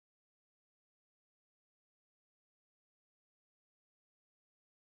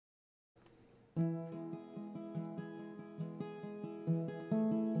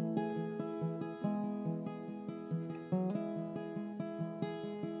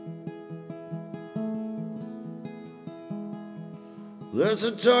There's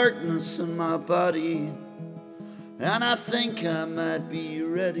a darkness in my body, and I think I might be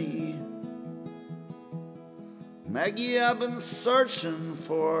ready. Maggie, I've been searching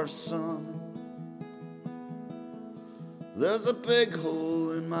for sun. There's a big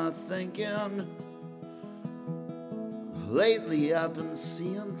hole in my thinking. Lately I've been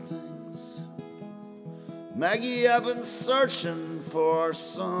seeing things. Maggie, I've been searching for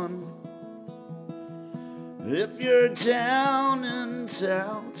sun. If you're down and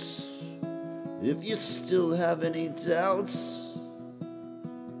out, if you still have any doubts,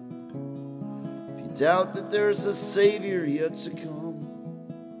 if you doubt that there's a Savior yet to come,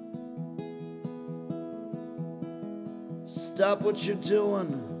 stop what you're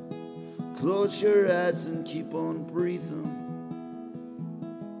doing, close your eyes and keep on breathing.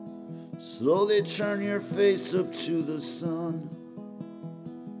 Slowly turn your face up to the sun.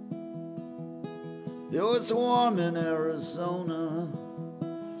 It was warm in Arizona.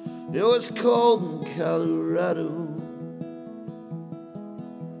 It was cold in Colorado.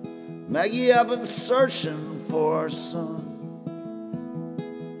 Maggie, I've been searching for sun.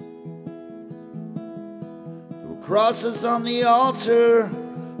 There were crosses on the altar.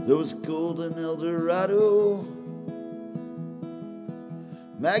 There was gold in El Dorado.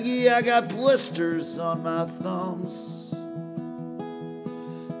 Maggie, I got blisters on my thumbs.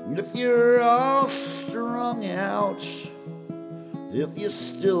 If you're all strung out, if you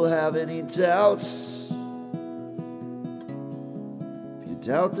still have any doubts, if you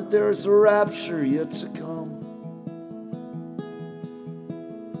doubt that there's a rapture yet to come,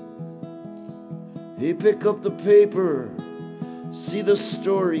 hey, pick up the paper, see the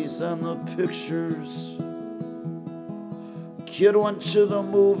stories and the pictures. Kid went to the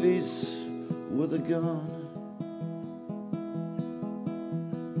movies with a gun.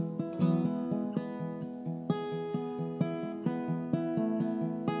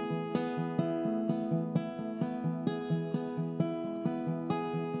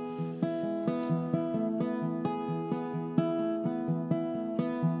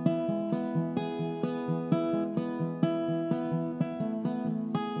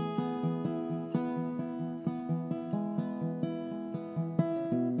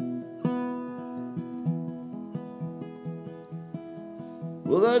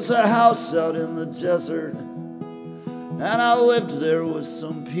 Well, there's a house out in the desert, and I lived there with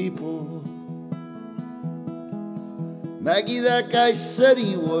some people. Maggie, that guy said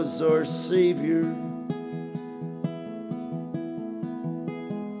he was our Savior.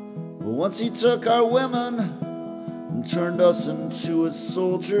 But once he took our women and turned us into his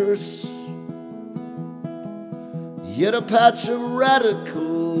soldiers, he had a patch of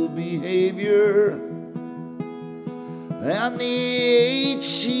radical behavior. And the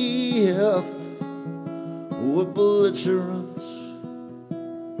HEF were belligerent.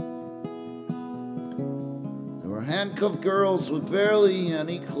 There were handcuffed girls with barely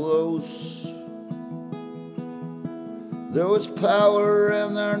any clothes. There was power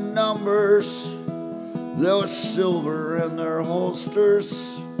in their numbers. There was silver in their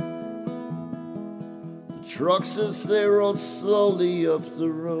holsters. The trucks as they rode slowly up the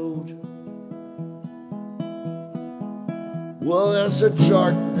road. Well, there's a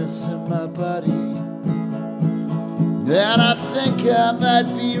darkness in my body, and I think I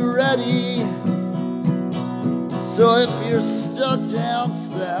might be ready. So if you're stuck down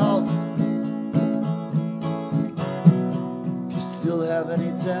south, if you still have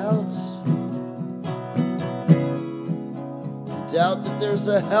any doubts, doubt that there's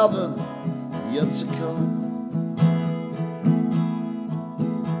a heaven yet to come.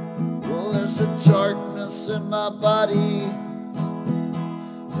 Well, there's a darkness in my body,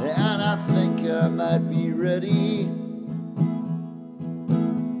 and I think I might be ready.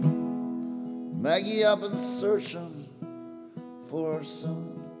 Maggie, I've been searching for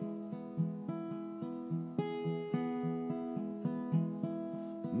sun.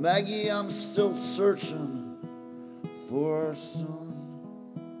 Maggie, I'm still searching for sun.